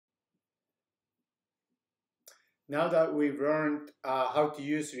Now that we've learned how to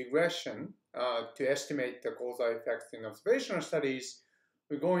use regression to estimate the causal effects in observational studies,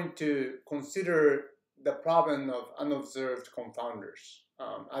 we're going to consider the problem of unobserved confounders.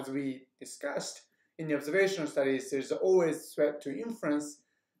 As we discussed, in the observational studies, there's always threat to inference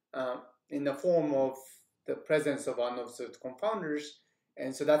in the form of the presence of unobserved confounders,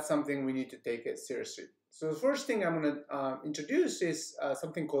 and so that's something we need to take it seriously. So the first thing I'm going to introduce is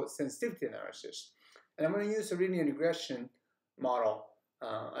something called sensitivity analysis. And I'm going to use a linear regression model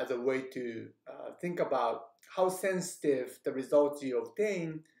as a way to think about how sensitive the results you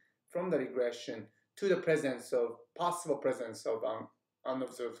obtain from the regression to the possible presence of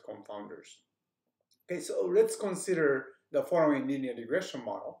unobserved confounders. Okay, so let's consider the following linear regression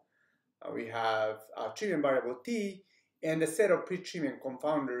model. We have a treatment variable t and a set of pre-treatment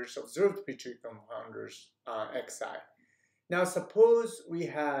confounders, observed pre-treatment confounders, xi. Now suppose we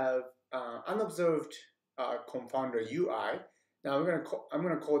have unobserved confounder ui. Now I'm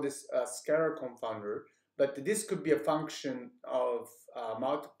going to call this a scalar confounder, but this could be a function of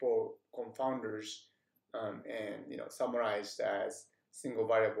multiple confounders and summarized as single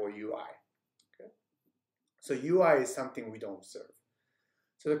variable ui. Okay? So ui is something we don't observe.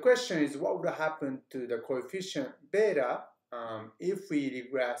 So the question is, what would happen to the coefficient beta if we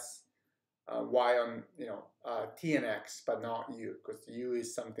regress y on t and x, but not u, because u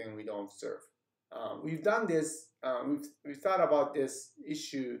is something we don't observe. We've done this. We've thought about this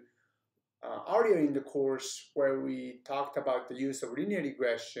issue earlier in the course, where we talked about the use of linear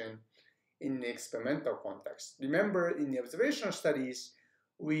regression in the experimental context. Remember, in the observational studies,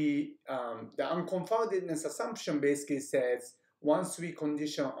 the unconfoundedness assumption basically says once we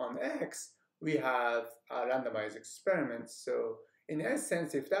condition on x, we have a randomized experiment. So in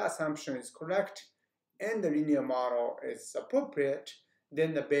essence, if that assumption is correct and the linear model is appropriate,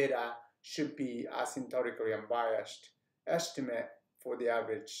 then the beta should be asymptotically unbiased estimate for the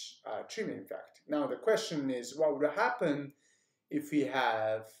average treatment effect. Now the question is, what would happen if we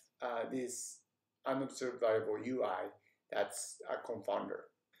have this unobserved variable ui that's a confounder?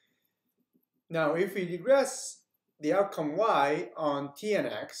 Now if we regress the outcome y on t and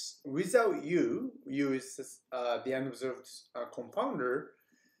x without u is the unobserved confounder,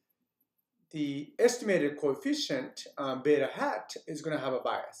 the estimated coefficient beta hat is going to have a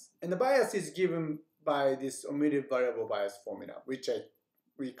bias. And the bias is given by this omitted variable bias formula, which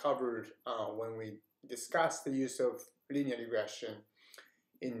we covered when we discussed the use of linear regression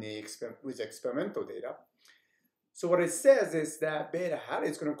with experimental data. So what it says is that beta hat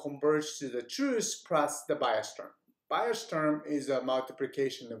is going to converge to the truth plus the bias term. Bias term is a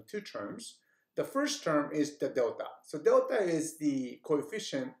multiplication of two terms. The first term is the delta. So delta is the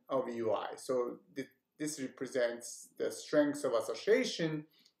coefficient of ui. So this represents the strength of association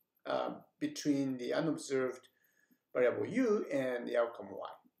between the unobserved variable u and the outcome y.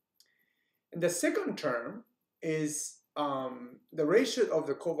 And the second term is the ratio of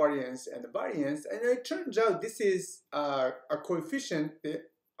the covariance and the variance. And it turns out this is a coefficient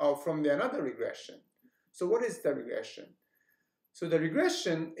from another regression. So what is the regression? So the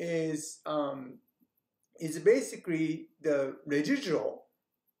regression is basically the residual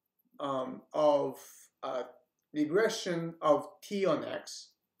of regression of t on x.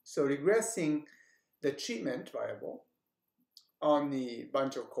 So regressing the treatment variable on the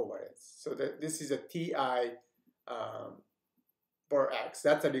bunch of covariance. So this is a ti for x.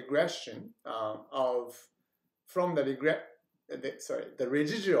 That's a regression the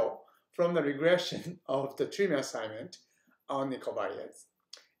residual from the regression of the treatment assignment on the covariance.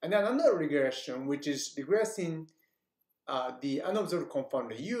 And then another regression, which is regressing the unobserved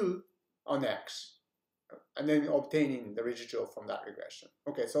confounder u on x, and then obtaining the residual from that regression.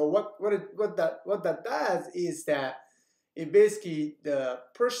 Okay, so what that does is that it basically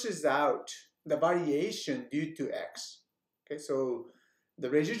pushes out the variation due to x. Okay, so the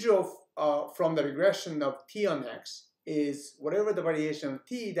residual from the regression of t on x is whatever the variation of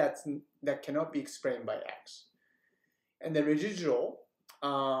t that cannot be explained by x. And the residual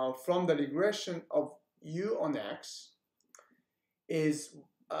from the regression of u on x is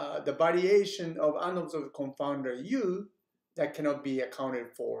the variation of unobserved confounder u that cannot be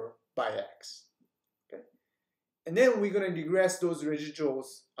accounted for by x. Okay? And then we're going to regress those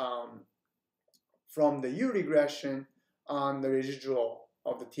residuals from the u regression on the residual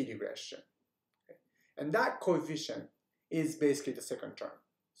of the t regression. Okay? And that coefficient is basically the second term.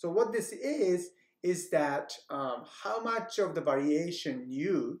 So what this is that how much of the variation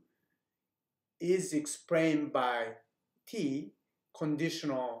u is explained by t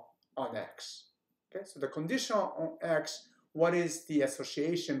conditional on x. Okay, so the conditional on x, what is the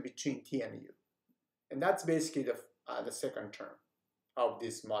association between t and u? And that's basically the second term of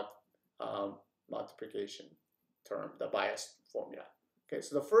this multiplication term, the bias formula. Okay,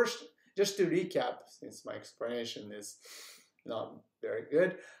 so the first, just to recap, since my explanation is not very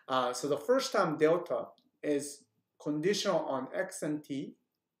good. So the first term, delta, is conditional on x and t,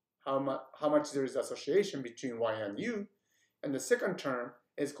 how much there is association between y and u. And the second term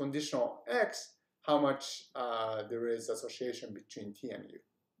is conditional on x, how much there is association between t and u.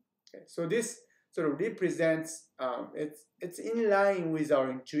 Okay, so this sort of represents, it's in line with our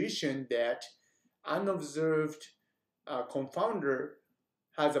intuition that unobserved confounder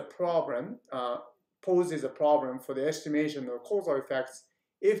has a problem, poses a problem for the estimation of causal effects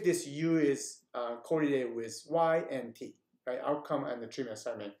if this u is correlated with y and t, right? Outcome and the treatment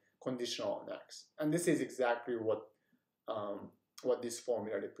assignment conditional on x. And this is exactly what this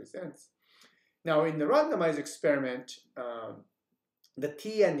formula represents. Now, in the randomized experiment, the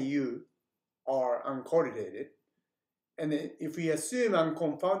t and u are uncorrelated. And if we assume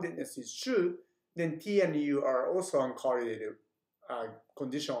unconfoundedness is true, then t and u are also uncorrelated,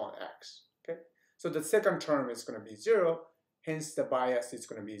 conditional on x. Okay? So the second term is going to be 0, hence the bias is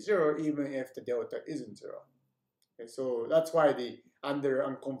going to be 0 even if the delta isn't 0. Okay? So that's why under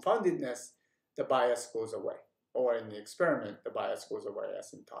unconfoundedness, the bias goes away. Or in the experiment, the bias goes away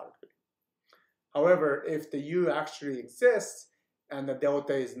asymptotically. However, if the u actually exists and the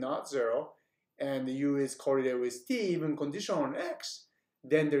delta is not 0, and the u is correlated with t, even conditional on x,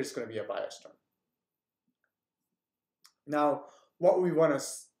 then there's going to be a bias term. Now, what we want to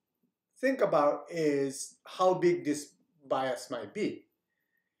think about is how big this bias might be.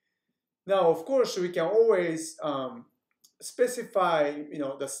 Now, of course, we can always specify,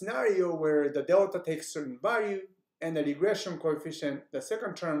 the scenario where the delta takes a certain value and the regression coefficient, the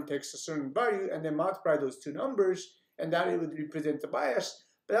second term, takes a certain value, and then multiply those two numbers, and that it would represent the bias.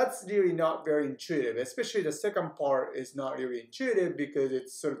 But that's really not very intuitive, especially the second part is not really intuitive because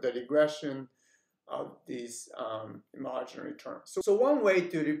it's sort of the regression of these imaginary terms. So one way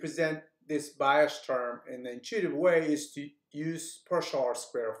to represent this bias term in an intuitive way is to use partial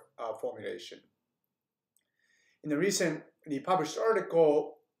R-square formulation. In the recently published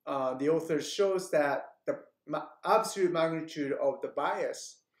article, the author shows that the absolute magnitude of the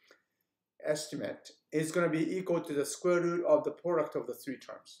bias estimate is going to be equal to the square root of the product of the three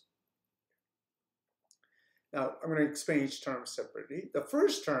terms. Now, I'm going to explain each term separately. The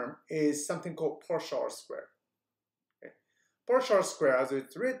first term is something called partial R-square. Okay. Partial R-square, as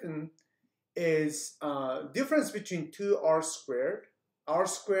it's written, is difference between two R-squared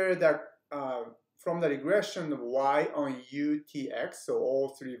that from the regression of y on u, t, x, so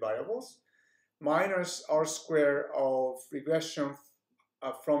all three variables, minus R-square of regression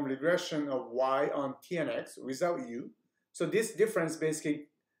from regression of y on t and x without u. So this difference basically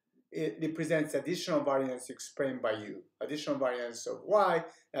it represents additional variance explained by u. Additional variance of y,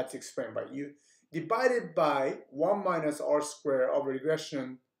 that's explained by u, divided by 1 minus r square of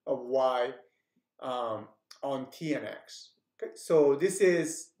regression of y on t and x. Okay, so this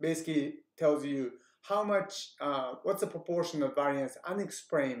is basically tells you how much, what's the proportion of variance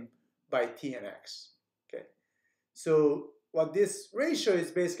unexplained by t and x. Okay, so what this ratio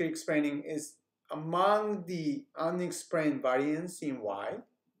is basically explaining is among the unexplained variance in y,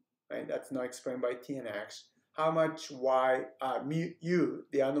 right, that's not explained by t and x, how much y, u,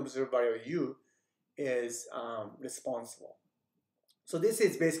 the unobserved variable u, is responsible. So this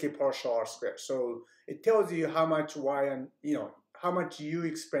is basically partial R squared. So it tells you how much y and, how much u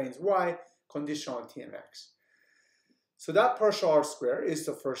explains y, conditional on t and x. So that partial R squared is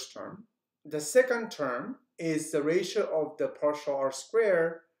the first term. The second term is the ratio of the partial R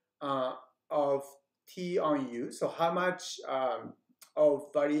squared of t on u. So how much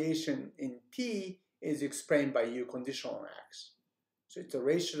of variation in t is explained by u conditional on x. So it's a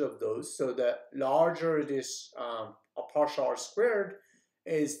ratio of those. So the larger this a partial R squared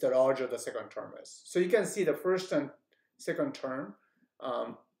is, the larger the second term is. So you can see the first and second term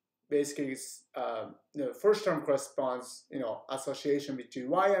basically is, the first term corresponds, association between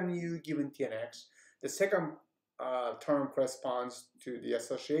y and u given t and x. The second term corresponds to the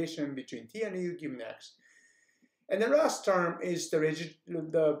association between t and u given x. And the last term is the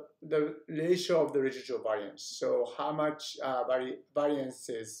ratio of the residual variance. So how much variance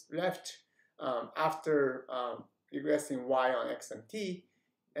is left after regressing y on x and t.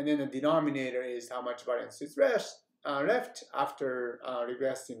 And then the denominator is how much variance is left after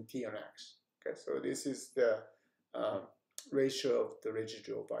regressing t on x. Okay, so this is the ratio of the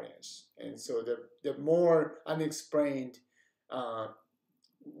residual variance. And so the more unexplained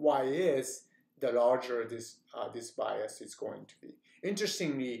y is, the larger this bias is going to be.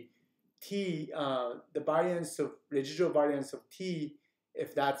 Interestingly, t, the variance of residual variance of t,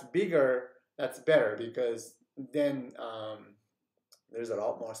 if that's bigger, that's better, because then there's a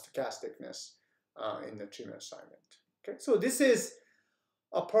lot more stochasticness in the treatment assignment. Okay, so this is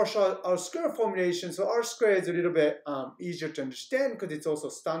a partial R-square formulation. So R-square is a little bit easier to understand because it's also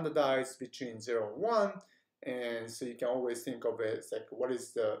standardized between 0 and 1. And so you can always think of it as like, what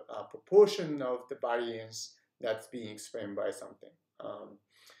is the proportion of the variance that's being explained by something.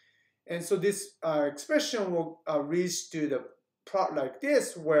 And so this expression will reach to the plot like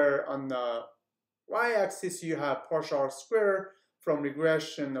this, where on the y-axis you have partial R-square from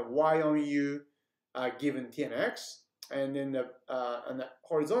regression of y on u given t and x. And then on the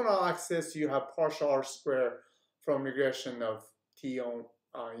horizontal axis, you have partial R-square from regression of t on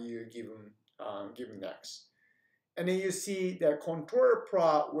u given x. And then you see the contour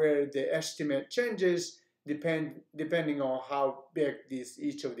plot where the estimate changes depending on how big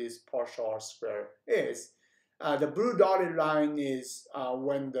each of these partial R-square is. The blue dotted line is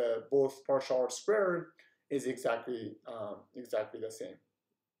when the both partial R-squared is exactly the same.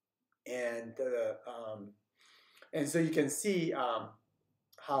 And so you can see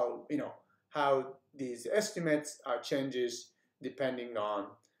how these estimates changes depending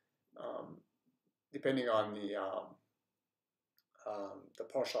on the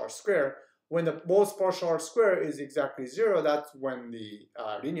partial R-square. When the both partial R-square is exactly 0, that's when the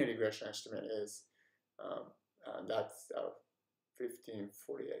linear regression estimate is. That's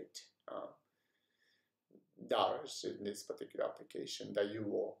 $1548 in this particular application that you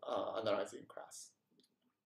will analyze in class.